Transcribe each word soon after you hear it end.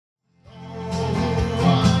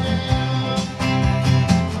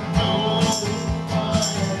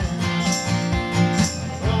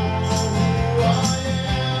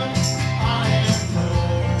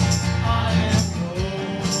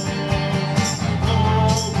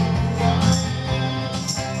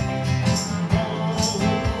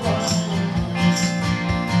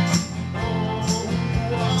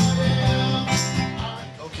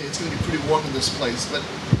place, but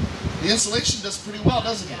the insulation does pretty well,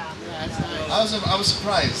 doesn't it? Yeah, that's nice. I was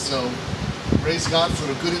surprised, so praise God for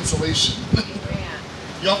the good insulation.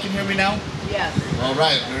 Y'all can hear me now? Yes. All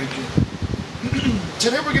right, very good.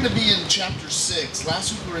 Today we're going to be in chapter 6.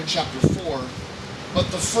 Last week we were in chapter 4, but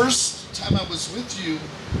the first time I was with you,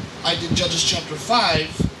 I did Judges chapter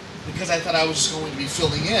 5 because I thought I was just going to be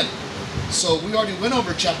filling in. So we already went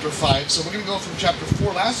over chapter 5, so we're going to go from chapter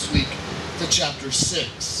 4 last week to chapter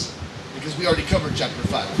 6 because we already covered chapter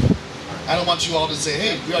 5. I don't want you all to say,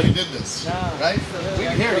 hey, we already did this, right? We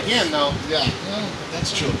can hear it again, though. Yeah, no,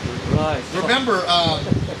 that's true. Right. Remember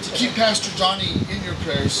to keep Pastor Johnny in your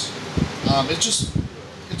prayers.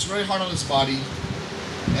 It's very hard on his body,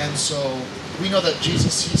 and so we know that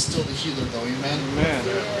Jesus, he's still the healer, though. Amen. Amen.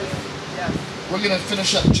 Yes. We're going to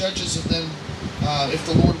finish up Judges, and then, if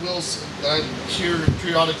the Lord wills, here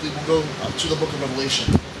periodically we'll go to the book of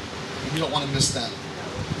Revelation. You don't want to miss that.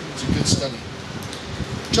 It's a good study.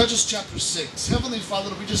 Judges chapter 6. Heavenly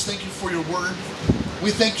Father, we just thank you for your word.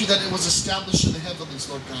 We thank you that it was established in the heavens,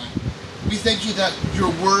 Lord God. We thank you that your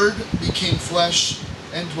word became flesh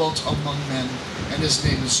and dwelt among men, and his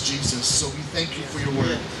name is Jesus. So we thank you for your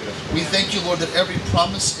word. We thank you, Lord, that every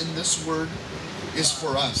promise in this word is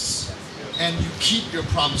for us. And you keep your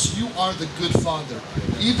promise. You are the good Father.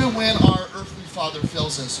 Even when our earthly father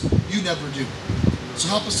fails us, you never do. So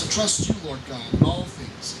help us to trust you, Lord God, in all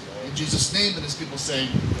things. In Jesus' name, and as people say,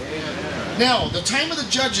 amen. Now, the time of the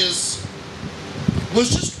Judges was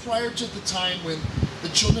just prior to the time when the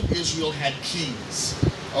children of Israel had kings.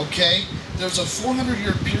 Okay? There's a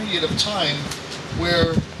 400-year period of time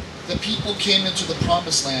where the people came into the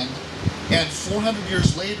promised land, and 400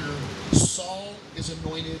 years later, Saul is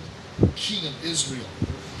anointed king of Israel.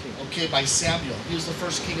 Okay, by Samuel. He was the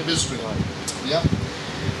first king of Israel. Yep.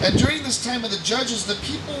 And during this time of the Judges, the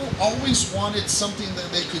people always wanted something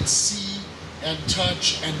that they could see and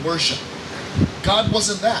touch and worship. God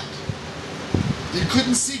wasn't that. They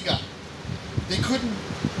couldn't see God. They couldn't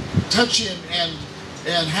touch him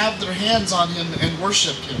and have their hands on him and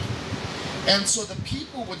worship him. And so the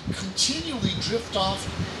people would continually drift off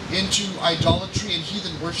into idolatry and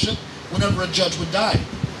heathen worship whenever a judge would die.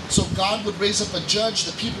 So God would raise up a judge,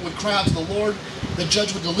 the people would cry out to the Lord, the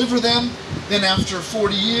judge would deliver them, then after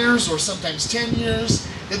 40 years or sometimes 10 years,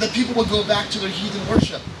 then the people would go back to their heathen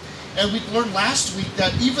worship. And we learned last week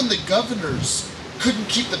that even the governors couldn't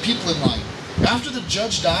keep the people in line. After the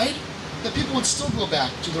judge died, the people would still go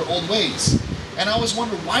back to their old ways. And I always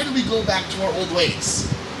wonder, why do we go back to our old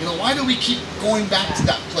ways? You know, why do we keep going back to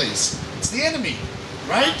that place? It's the enemy,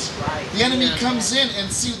 right? The enemy comes in,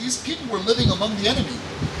 and see, these people were living among the enemy.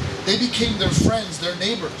 They became their friends, their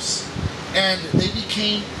neighbors, and they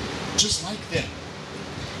became just like them.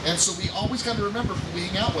 And so we always got to remember who we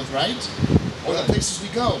hang out with, right? Or the places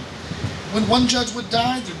we go. When one judge would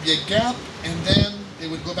die, there'd be a gap, and then they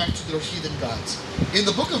would go back to their heathen gods. In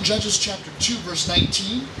the book of Judges chapter 2, verse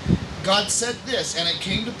 19, God said this, and it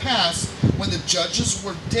came to pass, when the judges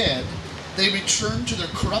were dead, they returned to their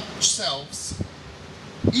corrupt selves,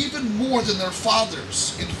 even more than their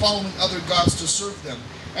fathers, in following other gods to serve them,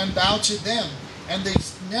 and bow to them. And they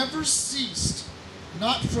never ceased,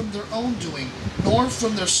 not from their own doing, nor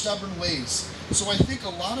from their stubborn ways. So I think a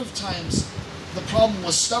lot of times the problem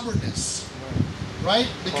was stubbornness, right?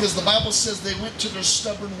 Because the Bible says they went to their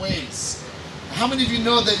stubborn ways. How many of you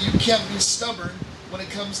know that you can't be stubborn when it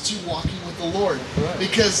comes to walking with the Lord?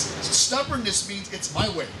 Because stubbornness means it's my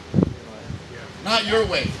way, not your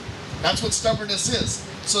way. That's what stubbornness is.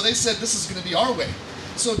 So they said this is going to be our way.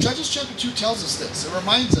 So Judges chapter 2 tells us this. It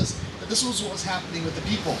reminds us that this was what was happening with the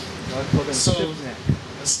people. So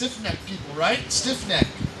stiff-necked people, right?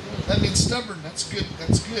 Stiff-necked. That means stubborn. That's good.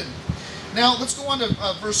 That's good. Now let's go on to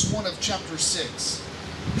verse 1 of chapter 6.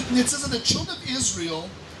 It says, "And the children of Israel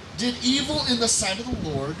did evil in the sight of the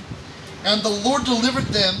Lord, and the Lord delivered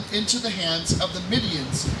them into the hands of the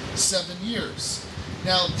Midians 7 years."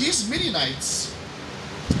 Now these Midianites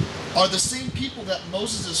are the same people that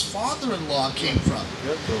Moses' father-in-law came from.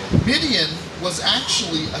 Midian was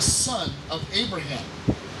actually a son of Abraham.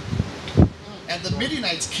 And the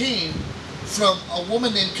Midianites came from a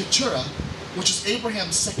woman named Keturah, which is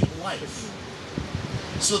Abraham's second wife.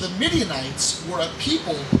 So the Midianites were a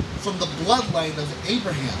people from the bloodline of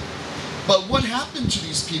Abraham. But what happened to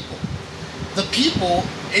these people? The people,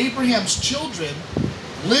 Abraham's children,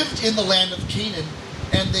 lived in the land of Canaan,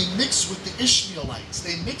 and they mixed with the Ishmaelites.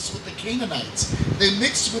 They mixed with the Canaanites. They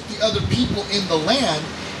mixed with the other people in the land,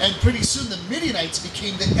 and pretty soon the Midianites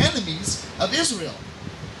became the enemies of Israel.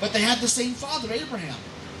 But they had the same father, Abraham.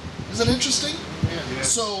 Isn't that interesting? Yeah.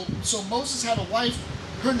 So Moses had a wife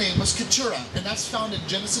her name was Keturah, and that's found in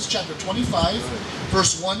Genesis chapter 25,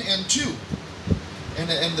 verse 1 and 2.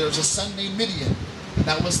 And there's a son named Midian, and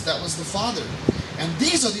that was the father. And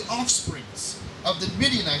these are the offsprings of the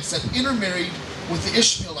Midianites that intermarried with the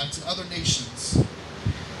Ishmaelites and other nations.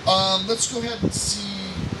 Let's go ahead and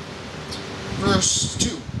see verse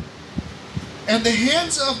 2. And the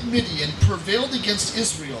hands of Midian prevailed against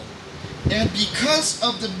Israel, and because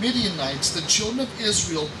of the Midianites, the children of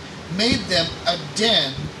Israel made them a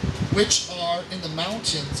den, which are in the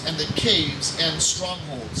mountains and the caves and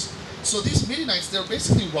strongholds. So these Midianites, they're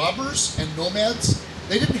basically robbers and nomads.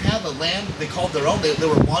 They didn't have a land they called their own. They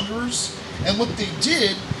were wanderers. And what they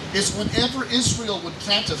did is whenever Israel would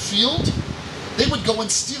plant a field, they would go and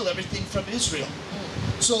steal everything from Israel.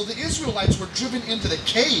 So the Israelites were driven into the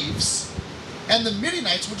caves, and the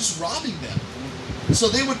Midianites were just robbing them. So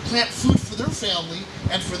they would plant food for their family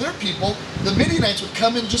and for their people. The Midianites would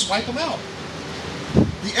come in and just wipe them out.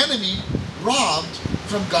 The enemy robbed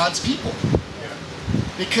from God's people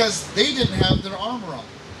because they didn't have their armor on.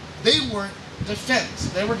 They weren't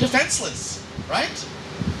they were defenseless, right?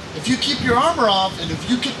 If you keep your armor off and if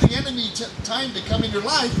you give the enemy time to come in your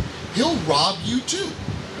life, he'll rob you too.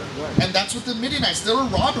 And that's what the Midianites, they were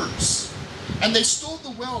robbers. And they stole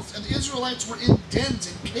the wealth, and the Israelites were in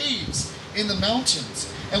dens and caves in the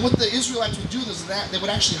mountains. And what the Israelites would do is that they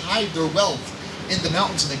would actually hide their wealth in the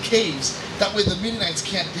mountains and the caves. That way the Midianites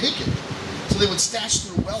can't take it. So they would stash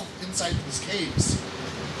their wealth inside these caves.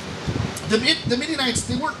 The Midianites,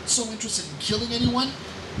 they weren't so interested in killing anyone.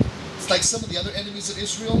 It's like some of the other enemies of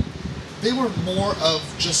Israel. They were more of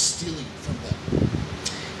just stealing from them.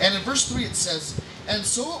 And in verse 3 it says, and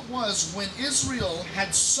so it was when Israel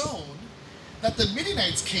had sown that the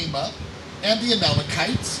Midianites came up, and the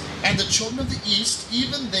Amalekites, and the children of the east,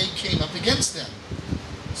 even they came up against them.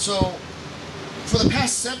 So, for the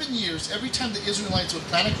past 7 years, every time the Israelites would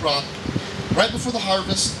plant a crop, right before the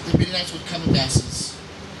harvest, the Midianites would come in masses.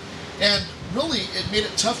 And really, it made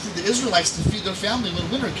it tough for the Israelites to feed their family when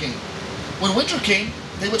winter came. When winter came,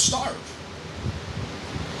 they would starve.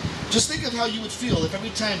 Just think of how you would feel if every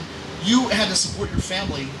time you had to support your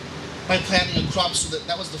family by planting a crop so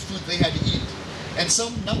that was the food they had to eat. And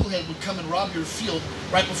some knucklehead would come and rob your field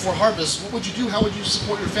right before harvest. What would you do? How would you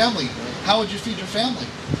support your family? How would you feed your family?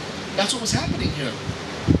 That's what was happening here.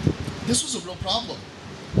 This was a real problem.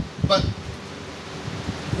 But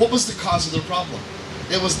what was the cause of their problem?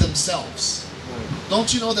 It was themselves.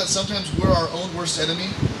 Don't you know that sometimes we're our own worst enemy?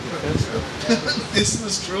 Isn't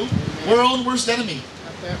this true? We're our own worst enemy.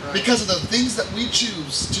 Because of the things that we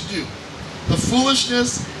choose to do. The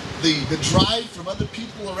foolishness, the drive from other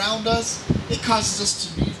people around us, it causes us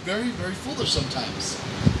to be very, very foolish sometimes.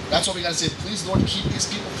 That's why we got to say, please, Lord, keep these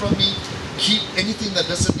people from me. Keep anything that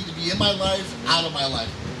doesn't need to be in my life out of my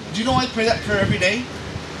life. Do you know I pray that prayer every day?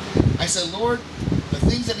 I say, Lord, the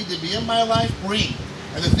things that need to be in my life, bring.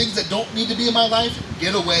 And the things that don't need to be in my life,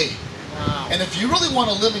 get away. Wow. And if you really want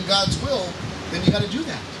to live in God's will, then you got to do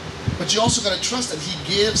that. But you also got to trust that He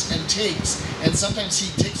gives and takes. And sometimes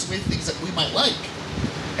He takes away things that we might like.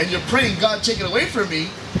 And you're praying, God, take it away from me.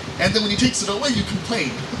 And then when He takes it away, you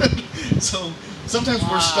complain. So sometimes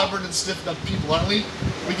we're stubborn and stiff-necked people, aren't we?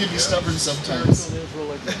 We can be stubborn sometimes.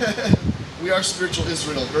 We are spiritual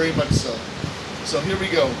Israel, very much so. So here we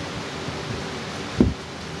go.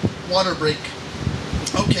 Water break.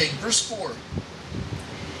 Okay, verse 4.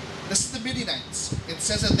 This is the Midianites. It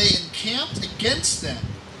says that they encamped against them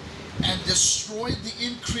and destroyed the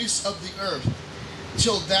increase of the earth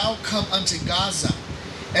till thou come unto Gaza,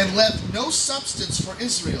 and left no substance for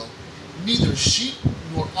Israel, neither sheep,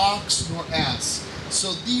 nor ox, nor ass.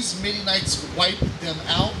 So these Midianites wiped them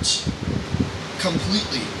out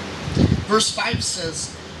completely. Verse 5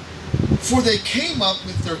 says, for they came up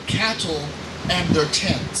with their cattle and their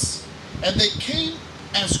tents, and they came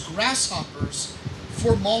as grasshoppers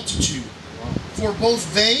for multitude. For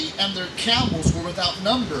both they and their camels were without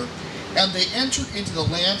number, and they entered into the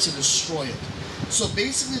land to destroy it. So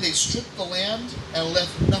basically they stripped the land and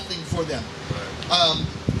left nothing for them.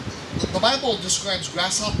 The Bible describes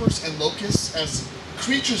grasshoppers and locusts as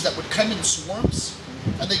creatures that would come in swarms,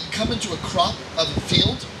 and they come into a crop of a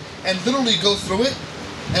field and literally go through it,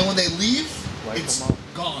 and when they leave, it's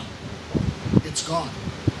gone. It's gone.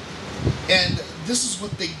 And this is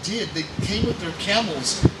what they did. They came with their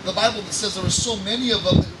camels. The Bible says there were so many of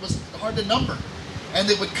them that it was hard to number. And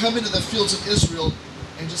they would come into the fields of Israel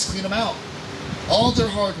and just clean them out. All their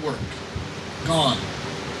hard work, gone.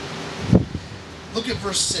 Look at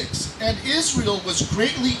verse 6. And Israel was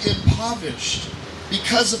greatly impoverished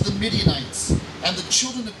because of the Midianites, and the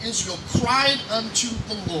children of Israel cried unto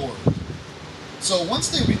the Lord. So once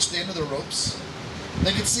they reached the end of their ropes,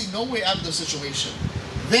 They could see no way out of the situation.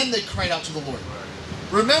 Then they cried out to the Lord.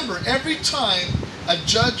 Remember, every time a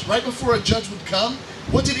judge, right before a judge would come,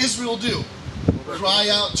 what did Israel do? Cry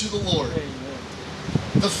out to the Lord.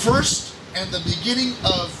 The first and the beginning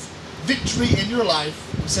of victory in your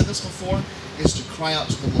life, we said this before, is to cry out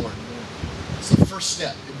to the Lord. It's the first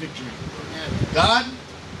step in victory. God,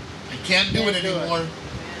 I can't do it anymore.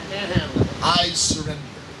 I surrender.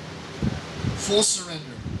 Full surrender.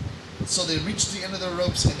 So they reach the end of their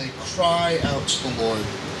ropes and they cry out to the Lord.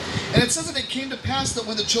 And it says that it came to pass that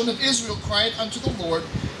when the children of Israel cried unto the Lord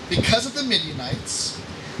because of the Midianites,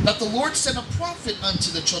 that the Lord sent a prophet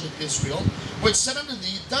unto the children of Israel, which said unto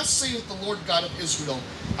thee, Thus saith the Lord God of Israel,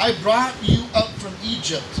 I brought you up from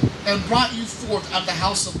Egypt, and brought you forth out of the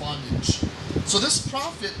house of bondage. So this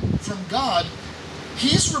prophet from God,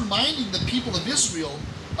 he's reminding the people of Israel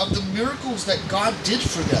of the miracles that God did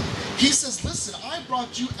for them. He says, listen, I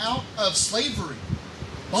brought you out of slavery,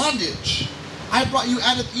 bondage. I brought you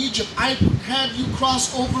out of Egypt. I had you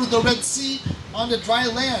cross over the Red Sea on the dry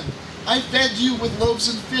land. I fed you with loaves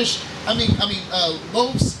and fish.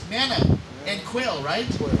 Loaves, manna, and quail, right?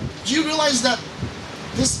 Do you realize that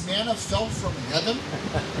this manna fell from heaven?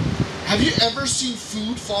 Have you ever seen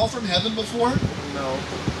food fall from heaven before? No.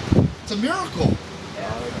 It's a miracle.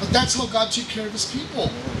 But that's how God took care of his people.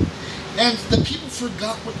 And the people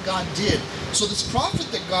forgot what God did. So this prophet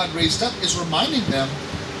that God raised up is reminding them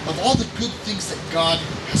of all the good things that God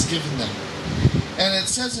has given them. And it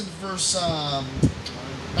says in verse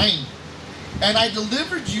 9, And I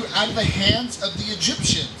delivered you out of the hands of the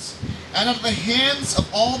Egyptians, and out of the hands of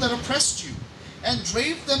all that oppressed you, and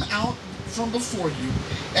drave them out from before you,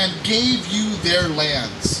 and gave you their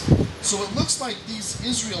lands. So it looks like these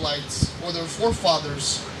Israelites, or their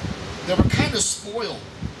forefathers, they were kind of spoiled,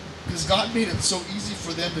 because God made it so easy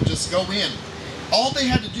for them to just go in. All they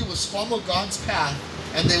had to do was follow God's path,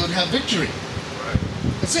 and they would have victory.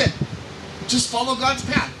 That's it. Just follow God's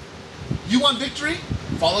path. You want victory?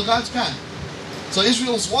 Follow God's path. So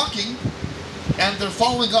Israel's walking, and they're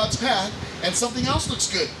following God's path, and something else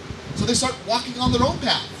looks good. So they start walking on their own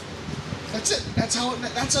path. That's it. That's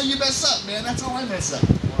how you mess up, man. That's how I mess up.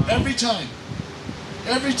 Wow. Every time.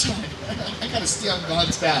 Every time. I gotta stay on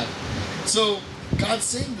God's path. So God's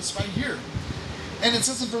saying this right here. And it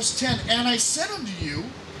says in verse 10, And I said unto you,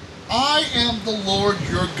 I am the Lord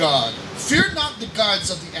your God. Fear not the gods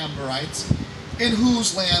of the Amorites, in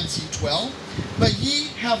whose lands ye dwell, but ye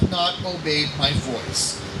have not obeyed my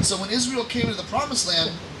voice. So when Israel came into the promised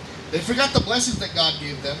land, they forgot the blessings that God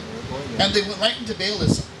gave them, and they went right into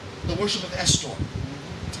Baalism, the worship of Estor.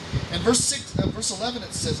 In verse 11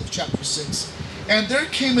 it says of chapter 6, And there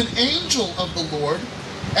came an angel of the Lord,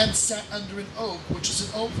 and sat under an oak, which is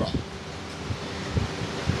an Ophrah,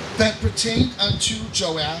 that pertained unto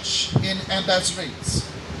Joash in Ambazrates.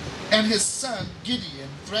 And his son Gideon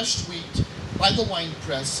threshed wheat by the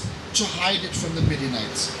winepress to hide it from the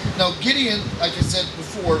Midianites. Now Gideon, like I said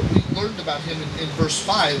before, we learned about him in verse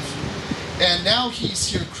 5, and now he's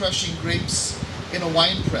here crushing grapes in a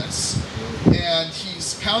winepress, and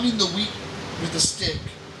he's pounding the wheat with a stick,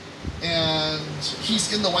 and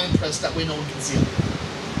he's in the winepress, that way no one can see him.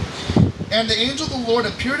 And the angel of the Lord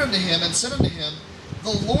appeared unto him, and said unto him,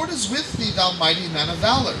 The Lord is with thee, thou mighty man of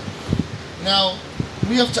valor. Now,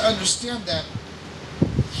 we have to understand that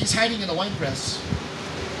he's hiding in a winepress,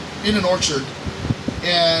 in an orchard,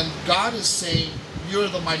 and God is saying, You're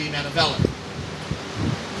the mighty man of valor.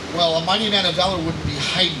 Well, a mighty man of valor wouldn't be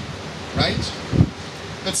hiding, right?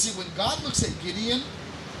 But see, when God looks at Gideon,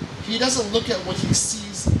 he doesn't look at what he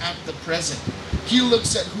sees at the present. He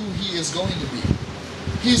looks at who he is going to be.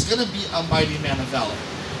 He's going to be a mighty man of valor.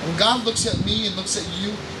 When God looks at me and looks at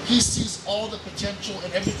you, he sees all the potential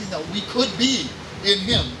and everything that we could be in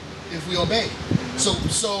him if we obey.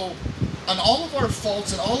 So on all of our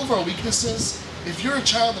faults and all of our weaknesses, if you're a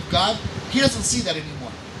child of God, he doesn't see that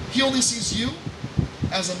anymore. He only sees you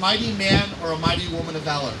as a mighty man or a mighty woman of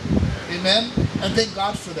valor. Amen? And thank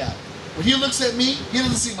God for that. When he looks at me, he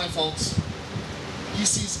doesn't see my faults. He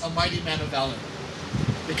sees a mighty man of valor.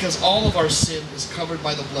 Because all of our sin is covered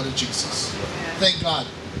by the blood of Jesus. Thank God.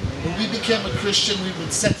 When we became a Christian, we've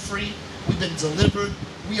been set free. We've been delivered.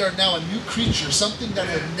 We are now a new creature, something that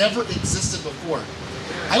had never existed before.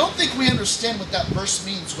 I don't think we understand what that verse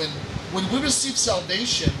means. When we receive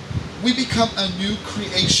salvation, we become a new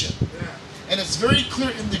creation. And it's very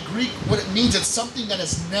clear in the Greek what it means. It's something that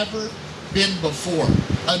has never been before.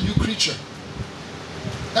 A new creature.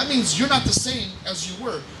 That means you're not the same as you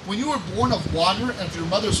were. When you were born of water and of your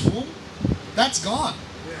mother's womb, that's gone.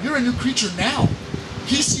 You're a new creature now.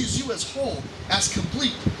 He sees you as whole, as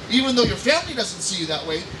complete. Even though your family doesn't see you that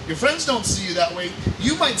way, your friends don't see you that way,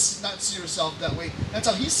 you might not see yourself that way. That's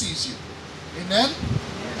how he sees you. Amen?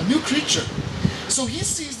 A new creature. So he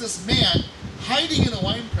sees this man hiding in a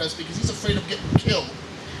wine press because he's afraid of getting killed.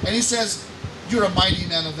 And he says, you're a mighty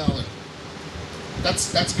man of valor.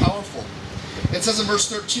 That's powerful. It says in verse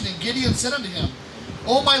 13, and Gideon said unto him,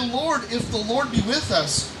 O my Lord, if the Lord be with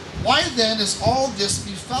us, why then is all this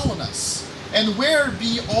befallen us? And where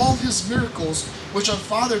be all his miracles which our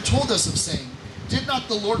father told us of, saying, did not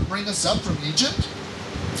the Lord bring us up from Egypt?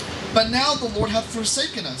 But now the Lord hath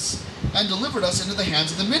forsaken us, and delivered us into the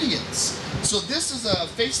hands of the Midians. So this is a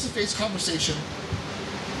face-to-face conversation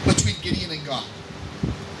between Gideon and God.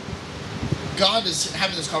 God is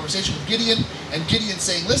having this conversation with Gideon, and Gideon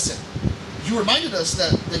saying, listen, you reminded us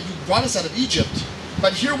that you brought us out of Egypt,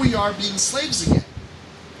 but here we are being slaves again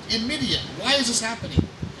in Midian. Why is this happening?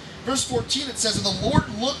 Verse 14, it says, and the Lord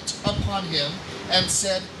looked upon him and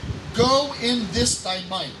said, go in this thy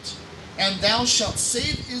might, and thou shalt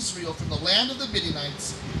save Israel from the land of the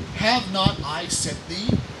Midianites. Have not I sent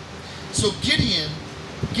thee? So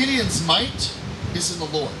Gideon's might is in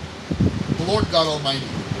the Lord God Almighty,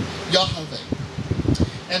 Yahweh.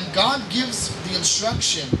 And God gives the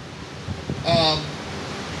instruction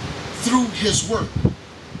through his word.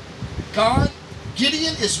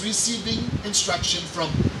 Gideon is receiving instruction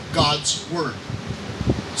from God's word.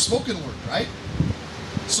 Spoken word, right?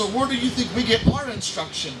 So where do you think we get our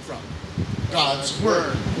instruction from? God's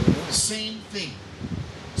word. Same thing.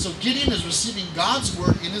 So Gideon is receiving God's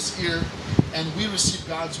word in his ear, and we receive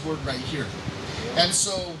God's word right here. And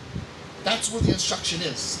so that's where the instruction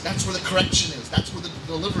is. That's where the correction is. That's where the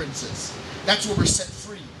deliverance is. That's where we're set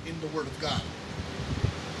free in the word of God.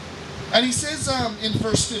 And he says in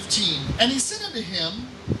verse 15, and he said unto him,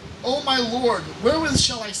 O my Lord, wherewith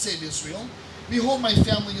shall I save Israel? Behold, my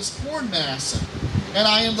family is poor in Manasseh, and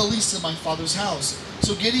I am the least in my father's house.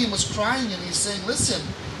 So Gideon was crying, and he's saying, listen,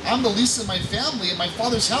 I'm the least in my family, and my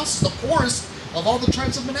father's house is the poorest of all the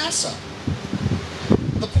tribes of Manasseh.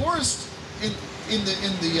 The poorest in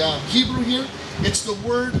the Hebrew here, it's the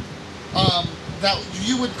word that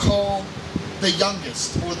you would call the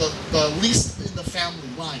youngest, or the least in the family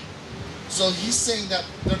line. So he's saying that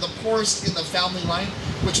they're the poorest in the family line,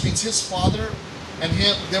 which means his father and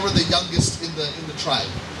him, they were the youngest in the tribe.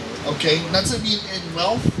 Okay, that doesn't mean in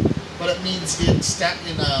wealth, but it means in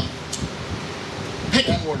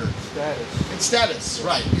pecking order. Status. In status,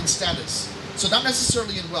 right? In status. So not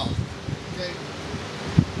necessarily in wealth. Okay.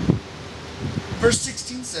 Verse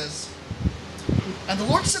 16 says, and the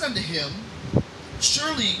Lord said unto him,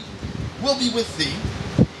 surely will be with thee,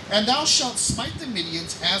 and thou shalt smite the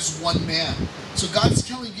Midians as one man. So God's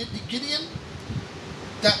telling Gideon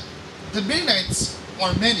that the Midianites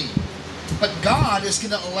are many, but God is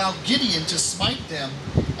going to allow Gideon to smite them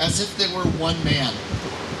as if they were one man.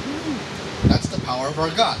 That's the power of our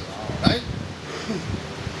God, right?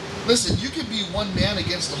 Listen, you can be one man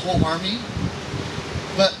against the whole army,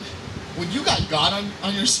 but when you got God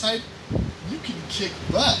on your side, you can kick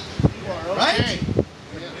butt, right?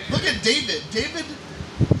 Look at David. David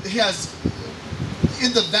has,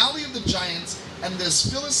 in the valley of the giants, and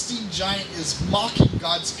this Philistine giant is mocking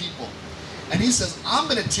God's people. And he says, I'm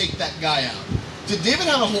going to take that guy out. Did David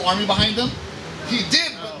have a whole army behind him? He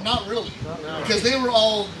did, but not really. Because they were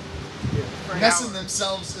all messing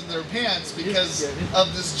themselves in their pants because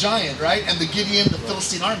of this giant, right? And the Gideon, the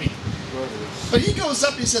Philistine army. But he goes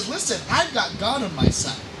up and he says, listen, I've got God on my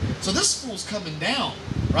side. So this fool's coming down,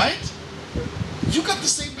 right? You got the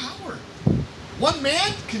same power. One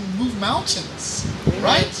man can move mountains,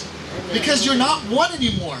 right? Because you're not one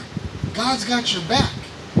anymore. God's got your back.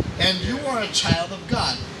 And you are a child of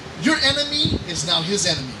God. Your enemy is now his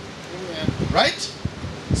enemy. Right?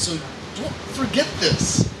 So don't forget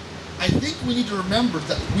this. I think we need to remember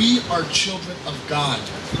that we are children of God.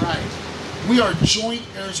 That's right. We are joint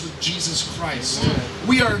heirs with Jesus Christ.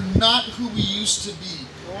 We are not who we used to be.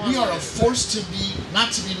 We are a force to be,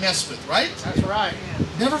 not to be messed with, right? That's right.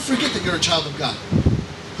 Never forget that you're a child of God.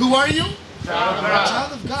 Who are you? Child of You're God. a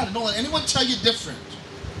child of God. And don't let anyone tell you different.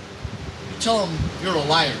 You tell them you're a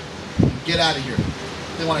liar. Get out of here.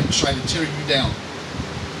 They want to try to tear you down.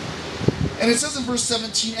 And it says in verse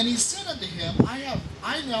 17, and he said unto him, I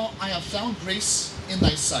have found grace in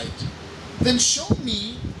thy sight. Then show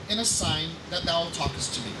me in a sign that thou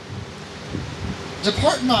talkest to me.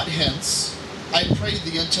 Depart not hence, I pray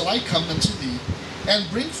thee, until I come unto thee, and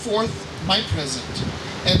bring forth my present,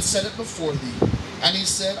 and set it before thee. And he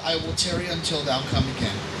said, I will tarry until thou come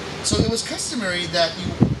again. So it was customary that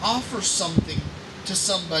you offer something to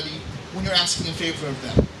somebody when you're asking in favor of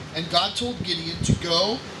them. And God told Gideon to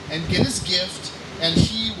go and get his gift, and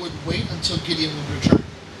he would wait until Gideon would return.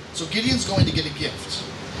 So Gideon's going to get a gift.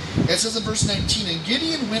 It says in verse 19, and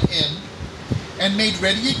Gideon went in and made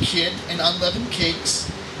ready a kid and unleavened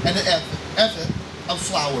cakes and an ephah of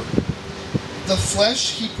flour. The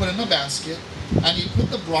flesh he put in a basket, and he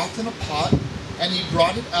put the broth in a pot, and he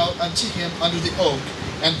brought it out unto him under the oak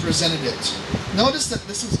and presented it. Notice that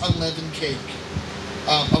this is unleavened cake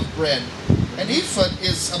of bread. An ephah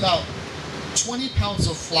is about 20 pounds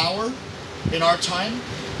of flour in our time,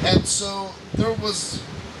 and so there was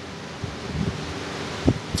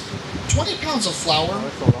 20 pounds of flour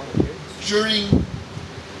during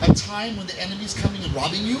a time when the enemy's coming and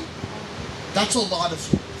robbing you. That's a lot of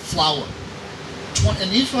flour. An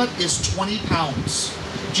ephah is 20 pounds.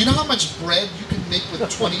 Do you know how much bread you can make with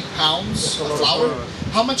 20 pounds of flour?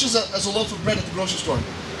 How much is a loaf of bread at the grocery store?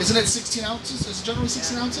 Isn't it 16 ounces? Is it generally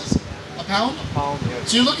 16 ounces? A pound? A pound, yeah.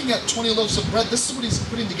 So you're looking at 20 loaves of bread. This is what he's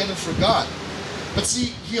putting together for God. But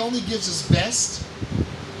see, he only gives his best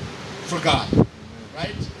for God,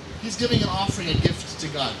 right? He's giving an offering, a gift to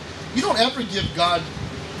God. You don't ever give God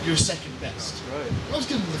your second best. Right. You always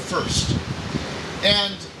give him the first.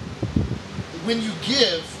 And when you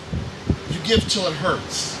give till it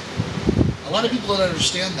hurts. A lot of people don't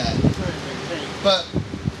understand that. But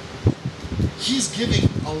he's giving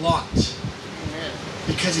a lot.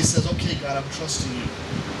 Because he says, okay, God, I'm trusting you.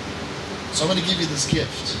 So I'm going to give you this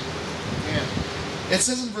gift. It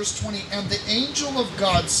says in verse 20, and the angel of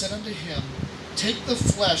God said unto him, take the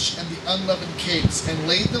flesh and the unleavened cakes, and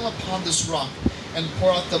lay them upon this rock, and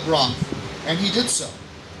pour out the broth. And he did so.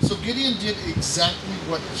 So Gideon did exactly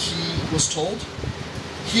what he was told.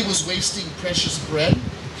 He was wasting precious bread.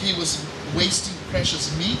 He was wasting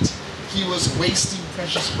precious meat. He was wasting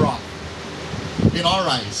precious broth. In our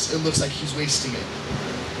eyes, it looks like he's wasting it.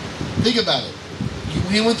 Think about it.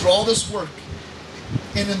 He went through all this work.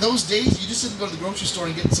 And in those days, you just didn't go to the grocery store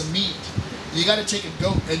and get some meat. You got to take a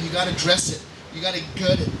goat and you got to dress it. You got to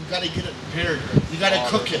gut it. You got to get it prepared. You got to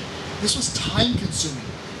cook it. This was time consuming.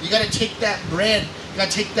 You got to take that bread. You got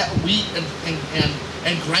to take that wheat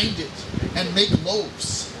and grind it and make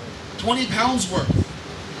loaves. 20 pounds worth.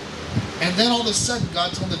 And then all of a sudden,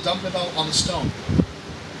 God told him to dump it out on the stone.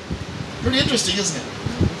 Pretty interesting, isn't it?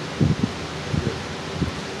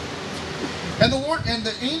 And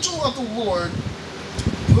the angel of the Lord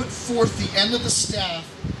put forth the end of the staff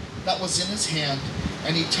that was in his hand,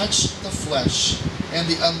 and he touched the flesh and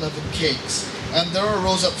the unleavened cakes. And there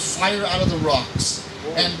arose up fire out of the rocks,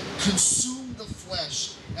 and consumed the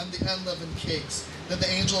flesh and the unleavened cakes. Then the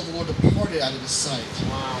angel of the Lord departed out of his sight.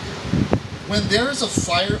 Wow. When there is a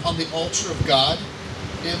fire on the altar of God,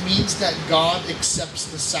 it means that God accepts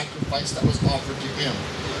the sacrifice that was offered to him.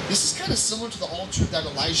 This is kind of similar to the altar that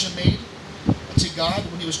Elijah made to God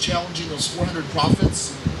when he was challenging those 400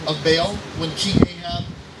 prophets of Baal. When King Ahab,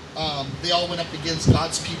 they all went up against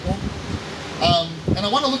God's people. And I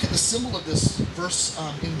want to look at the symbol of this verse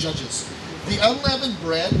in Judges. The unleavened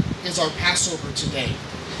bread is our Passover today.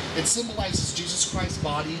 It symbolizes Jesus Christ's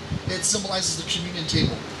body. It symbolizes the communion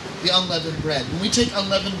table, the unleavened bread. When we take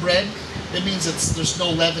unleavened bread, it means there's no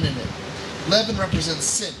leaven in it. Leaven represents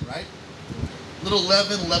sin, right? Little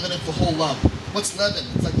leaven leaveneth the whole lump. What's leaven?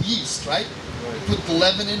 It's like yeast, right? You put the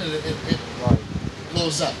leaven in and it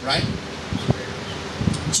blows up, right?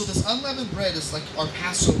 So this unleavened bread is like our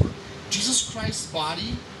Passover. Jesus Christ's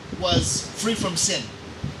body was free from sin,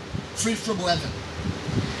 free from leaven.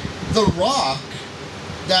 The rock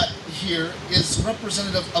that here is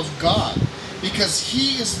representative of God, because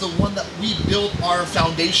he is the one that we build our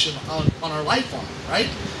foundation on our life on, right?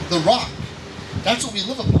 The rock. That's what we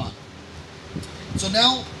live upon. So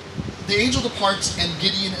now the angel departs and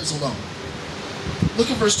Gideon is alone.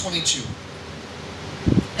 Look at verse 22.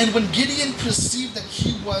 And when Gideon perceived that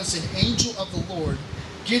he was an angel of the Lord,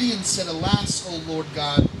 Gideon said, alas, O Lord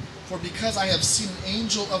God, for because I have seen an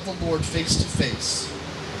angel of the Lord face to face.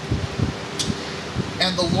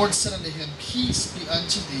 And the Lord said unto him, peace be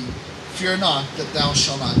unto thee, fear not that thou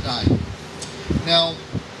shalt not die. Now,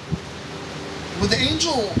 when the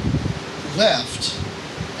angel left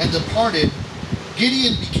and departed,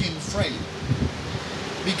 Gideon became afraid,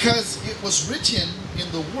 because it was written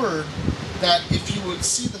in the word that if you would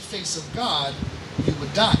see the face of God, you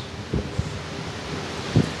would die.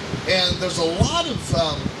 And there's a lot of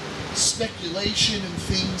speculation and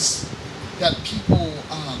things that people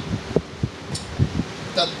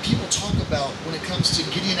talk about when it comes to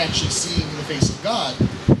Gideon actually seeing the face of God.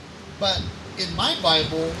 But in my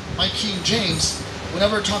Bible, my King James,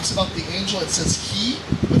 whenever it talks about the angel, it says he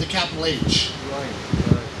with a capital H. Right.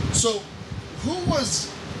 So who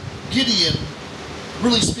was Gideon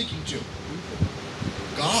really speaking to?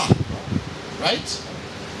 God, right?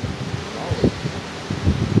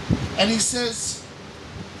 And he says,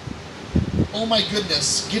 oh my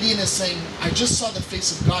goodness, Gideon is saying, I just saw the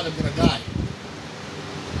face of God, I'm going to die.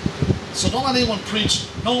 So don't let anyone preach,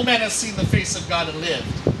 no man has seen the face of God and lived.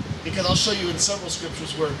 Because I'll show you in several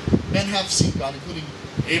scriptures where men have seen God, including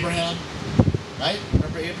Abraham, right?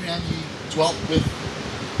 Remember Abraham, he dwelt with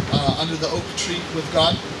under the oak tree with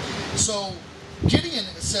God. So Gideon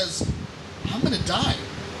says, I'm going to die.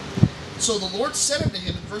 So the Lord said unto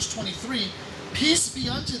him in verse 23, peace be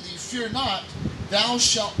unto thee, fear not, thou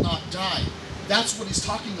shalt not die. That's what he's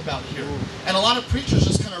talking about here. And a lot of preachers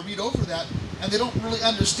just kind of read over that, and they don't really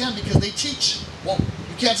understand because they teach, well,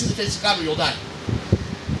 you can't see the face of God or you'll die.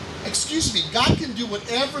 Excuse me, God can do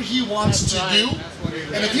whatever he wants to do.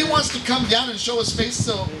 And if he wants to come down and show his face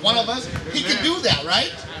to one of us, he can do that,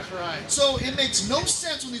 right? That's right. So it makes no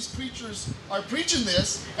sense when these preachers are preaching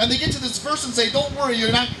this and they get to this verse and say, don't worry,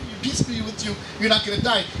 peace be with you, you're not going to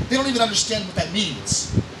die. They don't even understand what that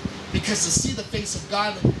means. Because to see the face of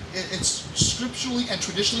God, it's scripturally and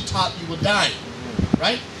traditionally taught you will die,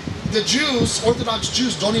 right? The Jews, Orthodox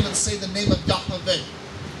Jews, don't even say the name of Yahweh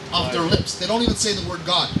off their lips. They don't even say the word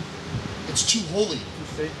God. It's too holy. Too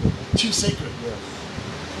sacred. Too sacred. Yes.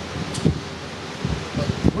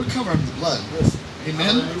 But we're covered in the blood. Yes.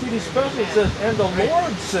 Amen? See, especially it says, and the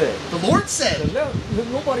Lord said. The Lord said.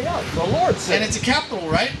 Nobody else. The Lord said. And it's a capital,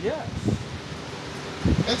 right? Yes.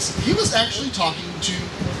 He was actually talking to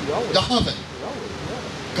Yahweh,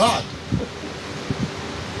 God.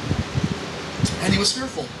 And he was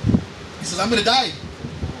fearful. He says, I'm going to die.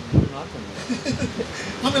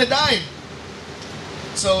 I'm going to die.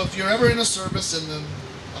 So if you're ever in a service and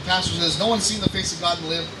a pastor says, no one's seen the face of God and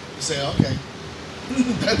lived, you say, okay.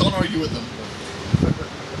 Don't argue with them.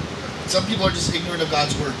 Some people are just ignorant of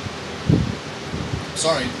God's word.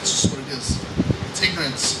 Sorry, it's just what it is. It's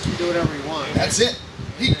ignorance. You do whatever you want. That's it.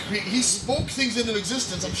 He spoke things into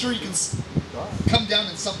existence. I'm sure he can come down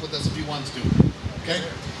and sup with us if he wants to. Okay?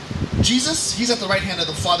 Jesus, he's at the right hand of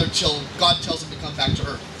the Father till God tells him to come back to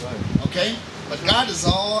earth. Okay? But God is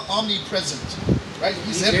all omnipresent. Right?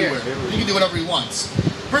 He's everywhere. He can do whatever he wants.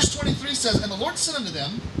 Verse 23 says, and the Lord said unto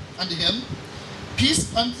him,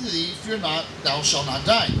 peace unto thee, fear not, thou shalt not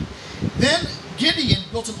die. Then Gideon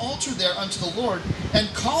built an altar there unto the Lord,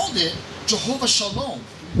 and called it Jehovah Shalom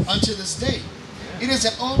unto this day. It is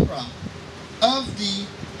an Orah of the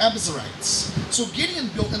Abizarites. So Gideon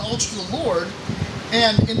built an altar to the Lord,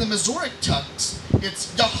 and in the Masoretic text,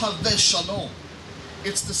 it's Yahweh Shalom.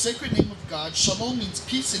 It's the sacred name of God. Shalom means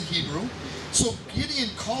peace in Hebrew. So Gideon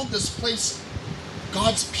called this place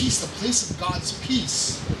God's peace, the place of God's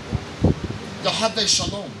peace. Yahweh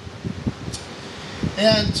Shalom.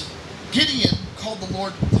 And Gideon called the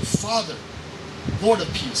Lord the Father, Lord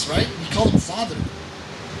of peace, right? He called him Father.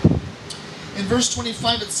 In verse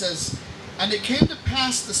 25 it says, and it came to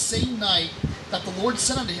pass the same night that the Lord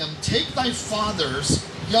said unto him, take thy father's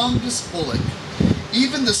youngest bullock,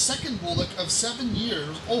 even the second bullock of 7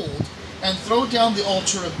 years old, and throw down the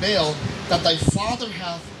altar of Baal that thy father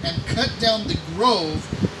hath, and cut down the grove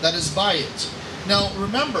that is by it. Now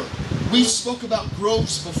remember, we spoke about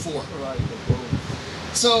groves before.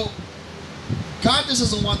 So God just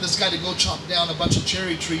doesn't want this guy to go chop down a bunch of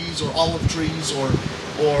cherry trees or olive trees or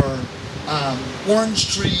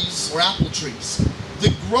orange trees or apple trees.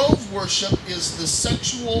 The grove worship is the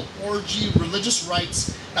sexual orgy religious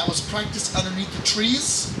rites that was practiced underneath the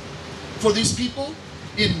trees for these people.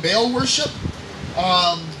 In Baal worship,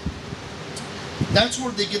 that's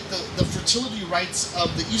where they get the fertility rites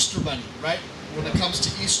of the Easter bunny, right? When it comes to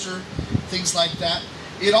Easter, things like that.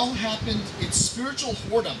 It all happened, it's spiritual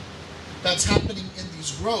whoredom that's happening in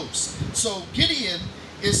these groves. So Gideon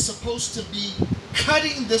is supposed to be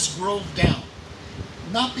cutting this grove down.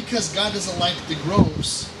 Not because God doesn't like the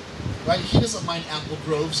groves, right? He doesn't mind apple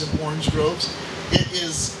groves and orange groves. It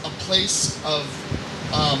is a place of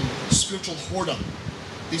spiritual whoredom.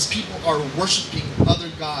 These people are worshiping other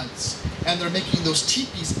gods, and they're making those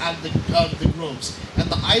teepees out of the groves, and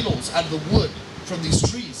the idols out of the wood from these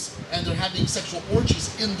trees, and they're having sexual orgies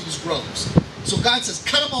in these groves. So God says,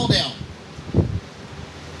 cut them all down.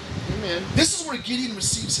 Amen. This is where Gideon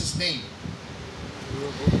receives his name.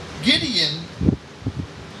 Gideon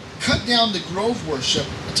cut down the grove worship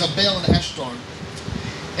to Baal and Ashtar,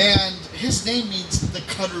 and his name means the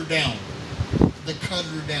cutter down. The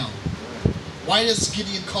cutter down. Why is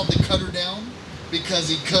Gideon called the cutter down? Because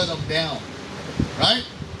he cut them down. Right?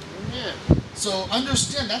 Amen. So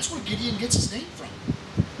understand, that's where Gideon gets his name from.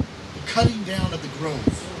 The cutting down of the grove.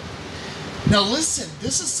 Now listen,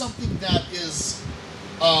 this is something that is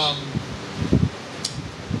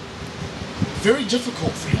very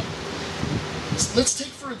difficult for him. Let's take,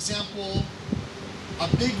 for example, a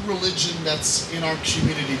big religion that's in our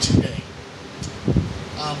community today.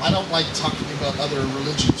 I don't like talking about other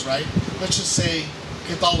religions, right? Let's just say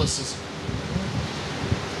Catholicism.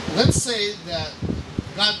 Let's say that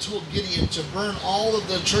God told Gideon to burn all of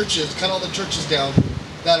the churches, cut all the churches down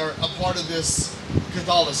that are a part of this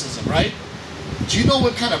Catholicism, right? Do you know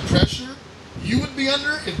what kind of pressure you would be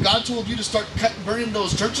under if God told you to start burning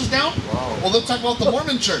those churches down? Wow. Well, let's talk about the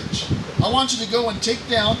Mormon church. I want you to go and take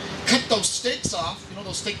down, cut those stakes off. You know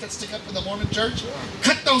those stakes that stick up in the Mormon church? Yeah.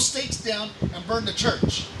 Cut those stakes down and burn the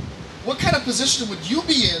church. What kind of position would you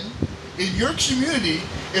be in your community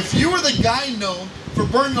if you were the guy known for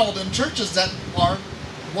burning all them churches that are,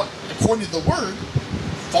 what, according to the word,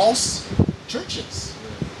 false churches?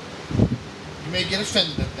 You may get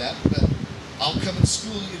offended at that, but I'll come and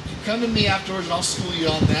school you. You come to me afterwards and I'll school you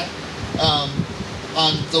on that,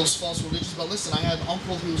 on those false religions. But listen, I had an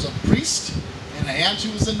uncle who was a priest and an aunt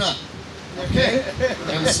who was a nun. Okay?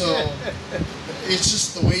 And so it's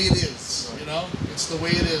just the way it is, you know? It's the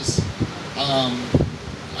way it is.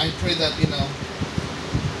 I pray that, you know,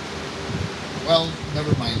 well,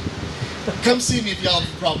 never mind. Come see me if y'all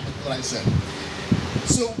have a problem with what I said.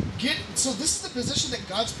 So this is the position that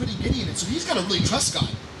God's putting Gideon in. So he's got to really trust God.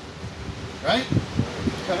 Right?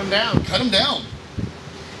 Cut him down. Cut him down.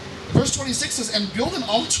 Verse 26 says, and build an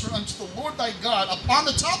altar unto the Lord thy God upon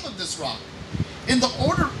the top of this rock, in the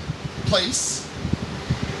order place,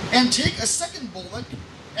 and take a second bullock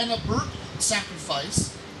and a burnt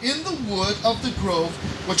sacrifice in the wood of the grove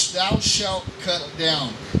which thou shalt cut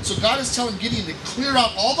down. So God is telling Gideon to clear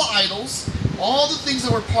out all the idols, all the things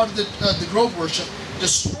that were part of the grove worship,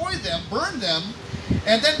 destroy them, burn them,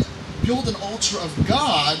 and then build an altar of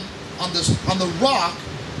God on the rock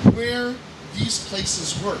where these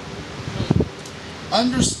places were.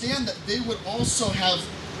 Understand that they would also have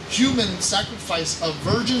human sacrifice of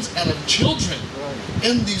virgins and of children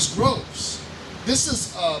in these groves. This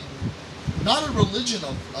is not a religion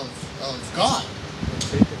of God.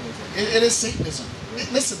 It is Satanism.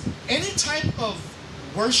 Listen, any type of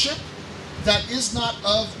worship that is not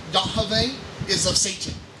of Yahweh is of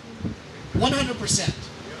Satan. 100%.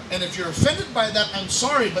 And if you're offended by that, I'm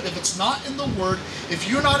sorry, but if it's not in the Word, if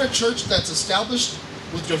you're not a church that's established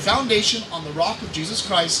with your foundation on the rock of Jesus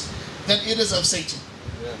Christ, then it is of Satan.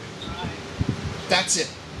 That's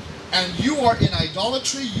it. And you are in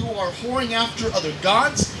idolatry, you are whoring after other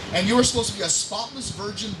gods, and you are supposed to be a spotless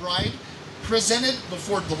virgin bride presented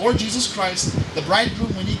before the Lord Jesus Christ, the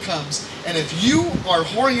bridegroom, when he comes. And if you are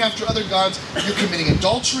whoring after other gods, you're committing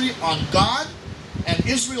adultery on God, and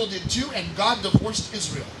Israel did too, and God divorced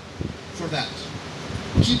Israel for that.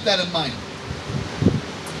 Keep that in mind.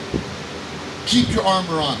 Keep your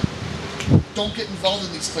armor on. Don't get involved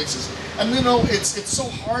in these places. And you know, it's so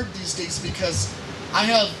hard these days because I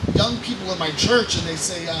have young people in my church and they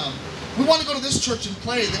say, we want to go to this church and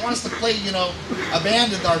play. They want us to play, you know, a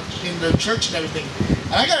band in their church and everything.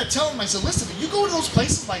 And I got to tell them, I said, listen, if you go to those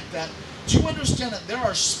places like that, do you understand that there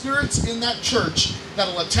are spirits in that church that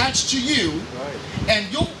will attach to you, and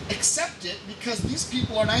you'll accept it because these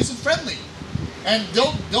people are nice and friendly, and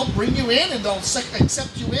they'll bring you in and they'll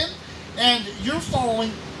accept you in, and you're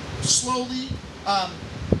following slowly.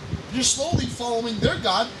 You're slowly following their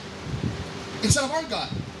God instead of our God.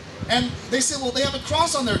 And they say, well, they have a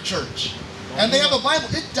cross on their church, and they have a Bible.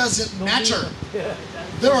 It doesn't matter.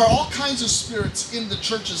 There are all kinds of spirits in the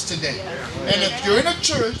churches today. And if you're in a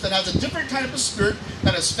church that has a different type of spirit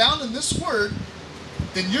that is found in this word,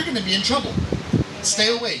 then you're going to be in trouble.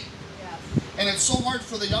 Stay away. And it's so hard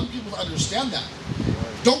for the young people to understand that.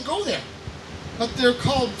 Don't go there. But they're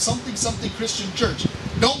called something Christian church.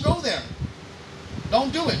 Don't go there.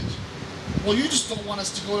 Don't do it. Well, you just don't want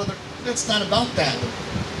us to go to That's not about that.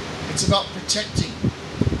 It's about protecting.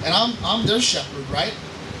 And I'm their shepherd, right?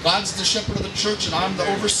 God's the shepherd of the church, and I'm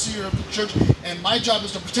the overseer of the church, and my job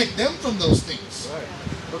is to protect them from those things.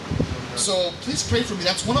 So please pray for me.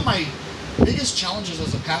 That's one of my biggest challenges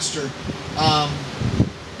as a pastor,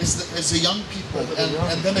 is the young people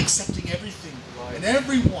and them accepting everything and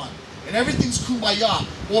everyone, and everything's kumbaya.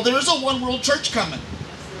 Well, there is a one world church coming.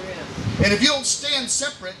 And if you don't stand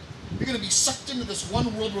separate, you're going to be sucked into this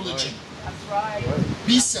one world religion. That's right.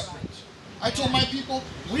 Be separate. I told my people,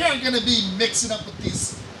 we aren't going to be mixing up with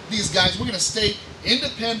these guys. We're going to stay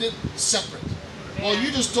independent, separate. Well,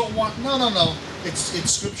 you just don't want... No.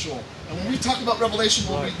 It's scriptural. And when we talk about Revelation,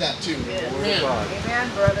 we'll read that too. Amen,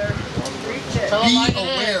 brother. Preach it. Be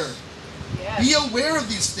aware. Yes. Be aware of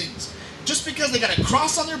these things. Just because they got a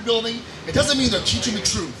cross on their building, it doesn't mean they're teaching the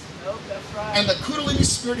truth. Nope, that's right. And the Kundalini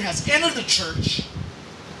spirit has entered the church,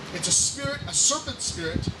 It's a spirit, a serpent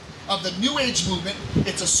spirit of the New Age movement.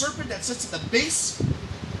 It's a serpent that sits at the base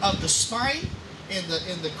of the spine in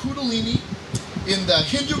the Kundalini, in the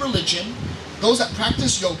Hindu religion, those that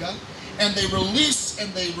practice yoga, and they release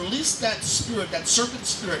that spirit, that serpent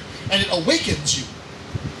spirit, and it awakens you.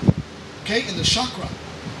 Okay, in the chakra.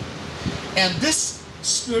 And this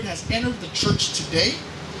spirit has entered the church today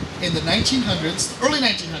in the 1900s, early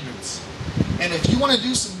 1900s. And if you want to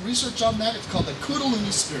do some research on that, it's called the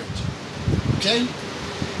Kundalini spirit. Okay?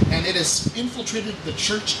 And it has infiltrated the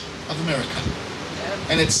Church of America.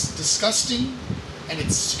 And it's disgusting, and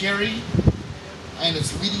it's scary, and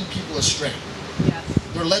it's leading people astray. Yes.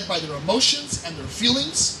 They're led by their emotions and their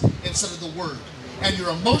feelings instead of the Word. And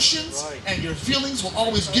your emotions and your feelings will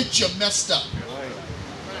always get you messed up.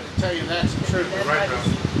 I tell you that's the truth.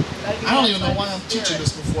 I don't even know why I'm teaching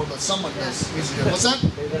this before, but someone does. What's that?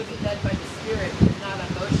 Maybe led by the spirit, not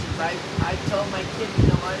emotions. I told my kid, if you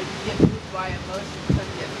get moved by emotions, you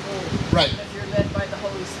get fooled. Right. If you're led by the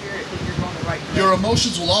Holy Spirit, then you're going the right direction. Your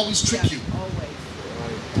emotions will always trick Yes, you.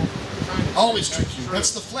 Always. Always trick you.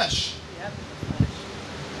 That's the flesh. Yep.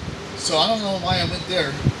 So I don't know why I went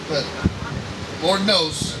there, but Lord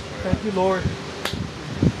knows. Thank you, Lord.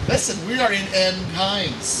 Listen, we are in end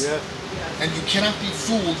times. Yes. And you cannot be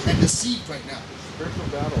fooled and deceived right now. Spiritual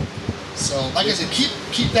battle. So, like I said,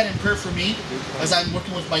 keep that in prayer for me as I'm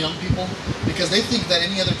working with my young people, because they think that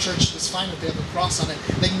any other church is fine if they have a cross on it.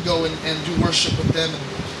 They can go and do worship with them.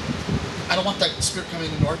 And I don't want that spirit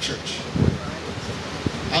coming into our church.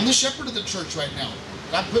 I'm the shepherd of the church right now.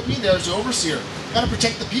 God put me there as the overseer. Got to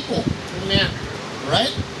protect the people. Amen.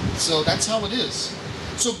 Right? So that's how it is.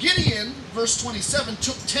 So Gideon, verse 27,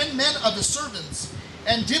 took 10 men of his servants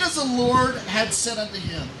and did as the Lord had said unto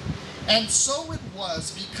him. And so it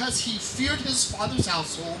was, because he feared his father's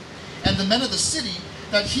household and the men of the city,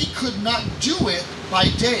 that he could not do it by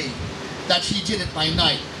day, that he did it by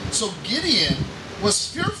night. So Gideon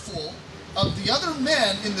was fearful of the other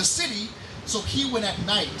men in the city, so he went at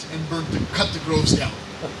night and cut the groves down.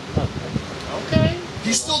 Okay.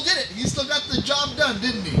 He still did it. He still got the job done,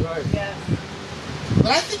 didn't he? Right. Yes. But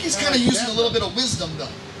I think he's kind of using a little bit of wisdom, though.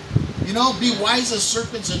 You know, be wise as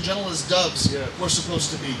serpents and gentle as doves, Yeah. we're supposed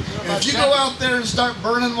to be. And if you go out there and start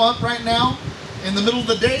burning them up right now, in the middle of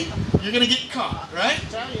the day, you're going to get caught, right? I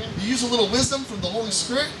tell you. You use a little wisdom from the Holy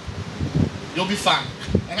Spirit, you'll be fine.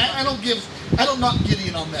 And I don't knock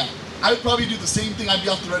Gideon on that. I would probably do the same thing. I'd be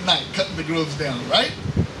out there at night, cutting the groves down, right?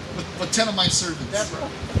 With 10 of my servants. Deborah.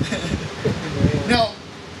 Now,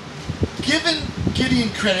 giving Gideon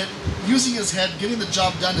credit, using his head, getting the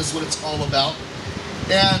job done is what it's all about.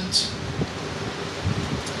 And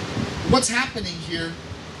what's happening here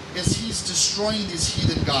is he's destroying these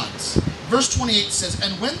heathen gods. Verse 28 says,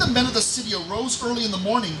 And when the men of the city arose early in the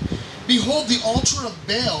morning, behold, the altar of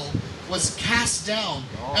Baal was cast down,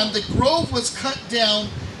 and the grove was cut down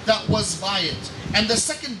that was by it. And the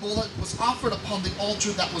second bullock was offered upon the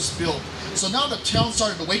altar that was built. So now the town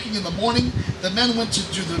started awaking in the morning. The men went to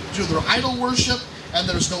do their idol worship, and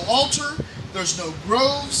there's no altar, there's no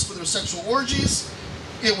groves for their sexual orgies.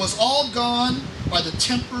 It was all gone by the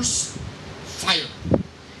tempter's fire.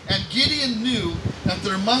 And Gideon knew that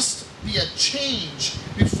there must be a change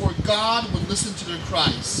before God would listen to their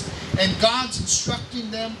cries. And God's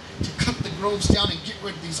instructing them to cut the groves down and get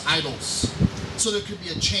rid of these idols, so there could be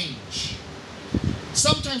a change.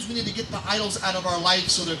 Sometimes we need to get the idols out of our life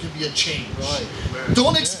so there could be a change. Right.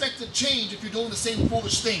 Don't expect a change if you're doing the same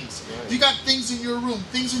foolish things. Right. If you got things in your room,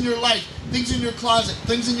 things in your life, things in your closet,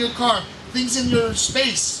 things in your car, things in your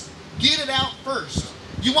space, get it out first.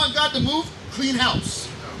 You want God to move? Clean house.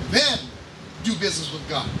 Then do business with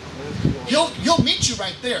God. He'll meet you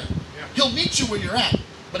right there. He'll meet you where you're at.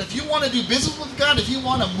 But if you want to do business with God, if you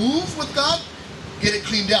want to move with God, get it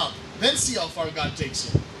cleaned out. Then see how far God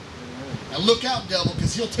takes you. And look out, devil,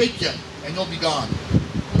 because he'll take you and you'll be gone.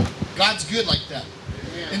 God's good like that.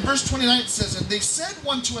 In verse 29 it says, And they said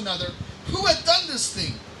one to another, Who hath done this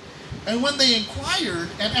thing? And when they inquired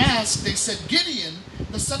and asked, they said, Gideon,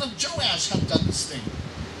 the son of Joash, hath done this thing.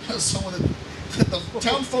 So when the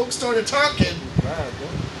town folk started talking,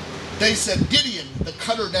 they said, Gideon, the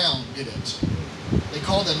cutter down, did it. They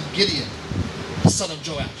called him Gideon, the son of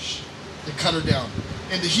Joash, the cutter down.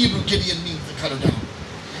 In the Hebrew, Gideon means the cutter down.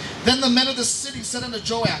 Then the men of the city said unto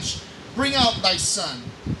Joash, Bring out thy son,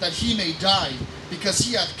 that he may die, because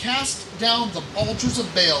he hath cast down the altars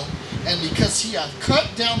of Baal, and because he hath cut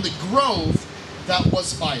down the grove that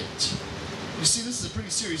was by it. You see, this is a pretty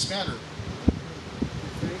serious matter.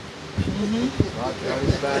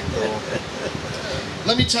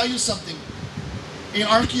 Let me tell you something. In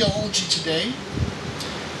archaeology today,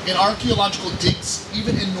 in archaeological digs,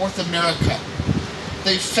 even in North America,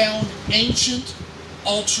 they found ancient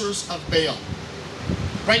altars of Baal.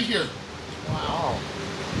 Right here. Wow.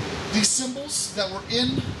 These symbols that were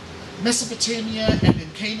in Mesopotamia and in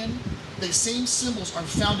Canaan, the same symbols are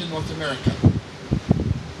found in North America.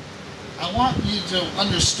 I want you to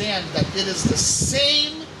understand that it is the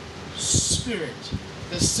same spirit,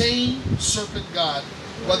 the same serpent god,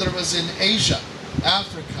 whether it was in Asia,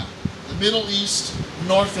 Africa, the Middle East,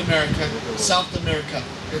 North America, South America.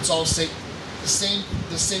 It's all Satan. The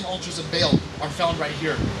same altars of Baal are found right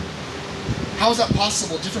here. How is that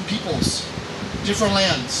possible? Different peoples, different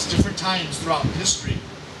lands, different times throughout history.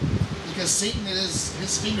 Because Satan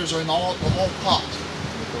his fingers are in the whole pot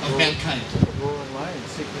of mankind.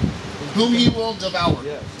 Whom he will devour.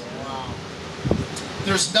 Yes. Wow.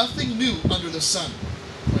 There's nothing new under the sun,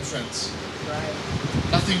 my friends.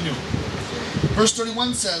 Right. Nothing new. Verse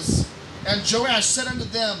 31 says, And Joash said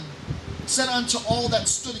unto all that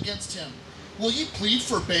stood against him, Will ye plead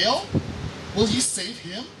for Baal? Will ye save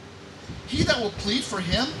him? He that will plead for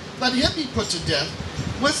him, let him be put to death.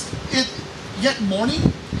 Was it yet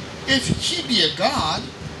morning? If he be a god,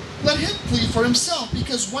 let him plead for himself,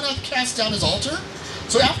 because one hath cast down his altar.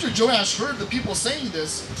 So after Joash heard the people saying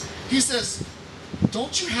this, he says,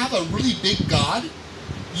 Don't you have a really big God?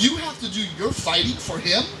 You have to do your fighting for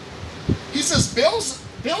him? He says, Baal's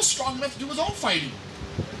strong enough to do his own fighting.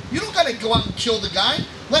 You don't got to go out and kill the guy.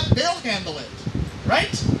 Let Baal handle it.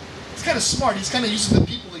 Right? It's kind of smart. He's kind of using the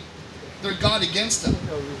people, their God against them.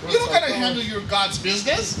 You don't got to handle your God's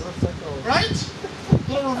business. Right?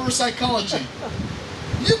 A little reverse psychology.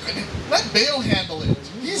 You can let Baal handle it.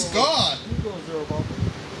 He's God.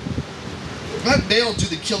 Let Baal do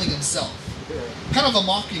the killing himself. Kind of a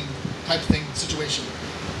mocking type thing situation.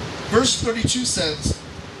 Verse 32 says,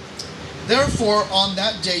 Therefore on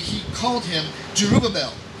that day he called him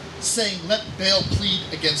Jerubbaal, saying, Let Baal plead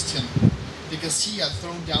against him, because he hath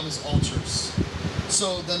thrown down his altars.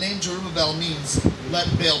 So the name Jerubbaal means, let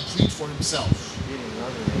Baal plead for himself.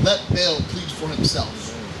 Let Baal plead for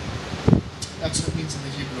himself. That's what it means in the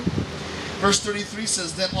Hebrew. Verse 33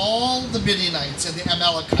 says, Then all the Midianites and the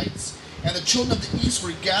Amalekites and the children of the east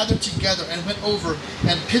were gathered together and went over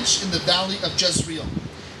and pitched in the valley of Jezreel.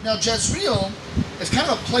 Now Jezreel is kind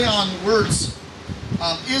of a play on words.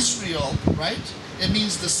 Israel, right? It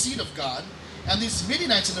means the seed of God. And these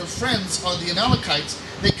Midianites and their friends are the Amalekites.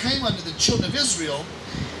 They came under the children of Israel.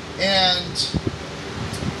 And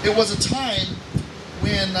it was a time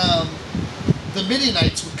when the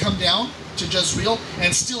Midianites would come down to Jezreel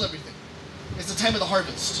and steal everything. It's the time of the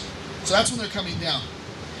harvest. So that's when they're coming down.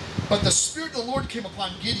 But the Spirit of the Lord came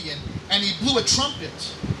upon Gideon, and he blew a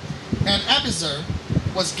trumpet, and Abiezer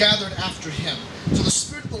was gathered after him. So the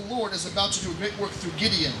Spirit of the Lord is about to do a great work through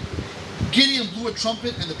Gideon. Gideon blew a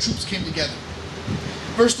trumpet, and the troops came together.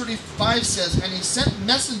 Verse 35 says, And he sent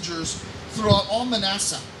messengers throughout all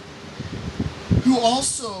Manasseh, who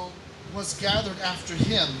also was gathered after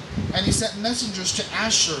him. And he sent messengers to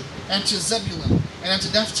Asher, and to Zebulun, and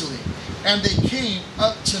to Naphtali, and they came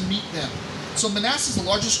up to meet them. So Manasseh is the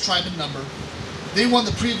largest tribe in number. They won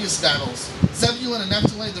the previous battles. Zebulun and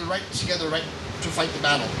Naphtali, they're right together, right to fight the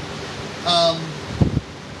battle.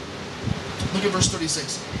 Look at verse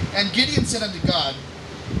 36. And Gideon said unto God,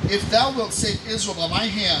 If thou wilt save Israel by my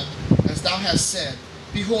hand, as thou hast said,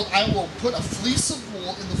 behold, I will put a fleece of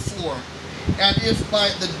wool in the floor, and if by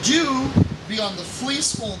the dew be on the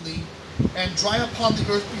fleece only, and dry upon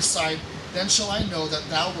the earth beside, then shall I know that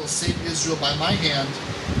thou wilt save Israel by my hand,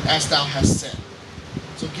 as thou hast said.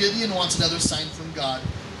 So Gideon wants another sign from God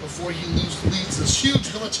before he leads this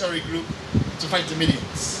huge military group to fight the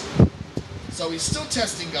Midianites. So he's still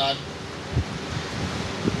testing God.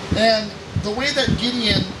 And the way that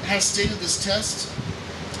Gideon has stated this test,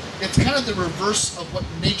 it's kind of the reverse of what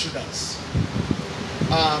nature does.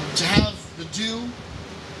 To have the dew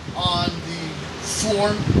on the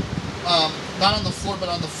floor, not on the floor but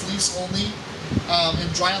on the fleece only,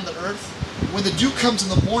 and dry on the earth. When the dew comes in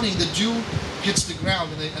the morning, the dew hits the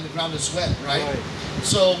ground, and the ground is wet, right?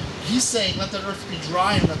 So he's saying, let the earth be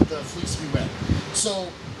dry and let the fleece be wet.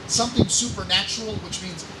 So something supernatural, which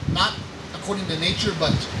means not according to nature,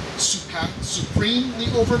 but supremely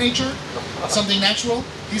over nature, something natural.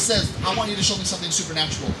 He says, I want you to show me something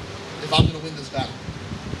supernatural if I'm going to win this battle.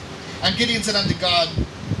 And Gideon said unto God,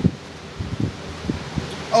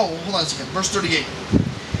 hold on a second, verse 38.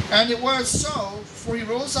 And it was so, for he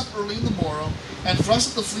rose up early in the morrow, and thrust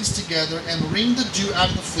up the fleece together, and wringed the dew out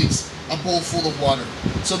of the fleece, a bowl full of water.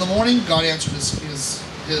 So in the morning, God answered his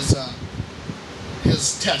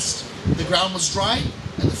test. The ground was dry,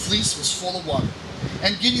 and the fleece was full of water.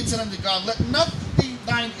 And Gideon said unto God, Let nothing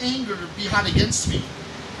thine anger be hot against me,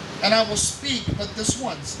 and I will speak but this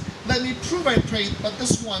once. Let me prove, I pray, but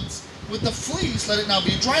this once with the fleece, let it now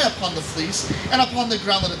be dry upon the fleece, and upon the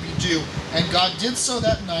ground let it be dew. And God did so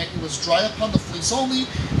that night. It was dry upon the fleece only,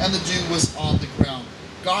 and the dew was on the ground.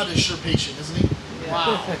 God is sure patient, isn't he?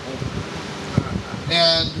 Wow.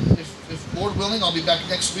 And if Lord willing, I'll be back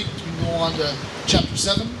next week to go on to chapter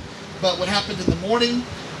 7. But what happened in the morning,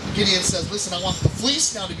 Gideon says, listen, I want the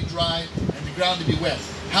fleece now to be dry and the ground to be wet.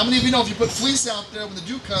 How many of you know if you put fleece out there, when the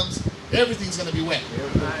dew comes, everything's going to be wet?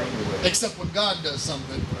 Except when God does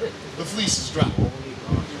something, the fleece is dry.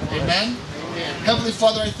 Amen? Heavenly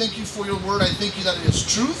Father, I thank you for your word. I thank you that it is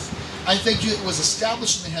truth. I thank you it was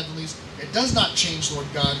established in the heavenlies. It does not change, Lord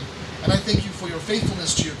God. And I thank you for your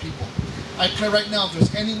faithfulness to your people. I pray right now, if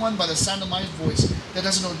there's anyone by the sound of my voice that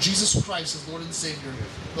doesn't know Jesus Christ as Lord and Savior,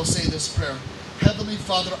 they'll say this prayer. Heavenly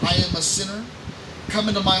Father, I am a sinner. Come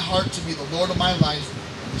into my heart to be the Lord of my life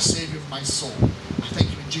and the Savior of my soul. I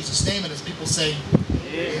thank you in Jesus' name. And as people say,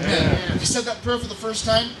 Amen. If you said that prayer for the first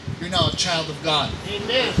time, you're now a child of God.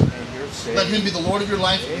 Amen. Let him be the Lord of your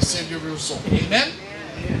life and the Savior of your soul. Amen?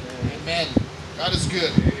 Amen. God is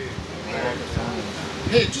good.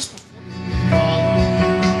 Hey, just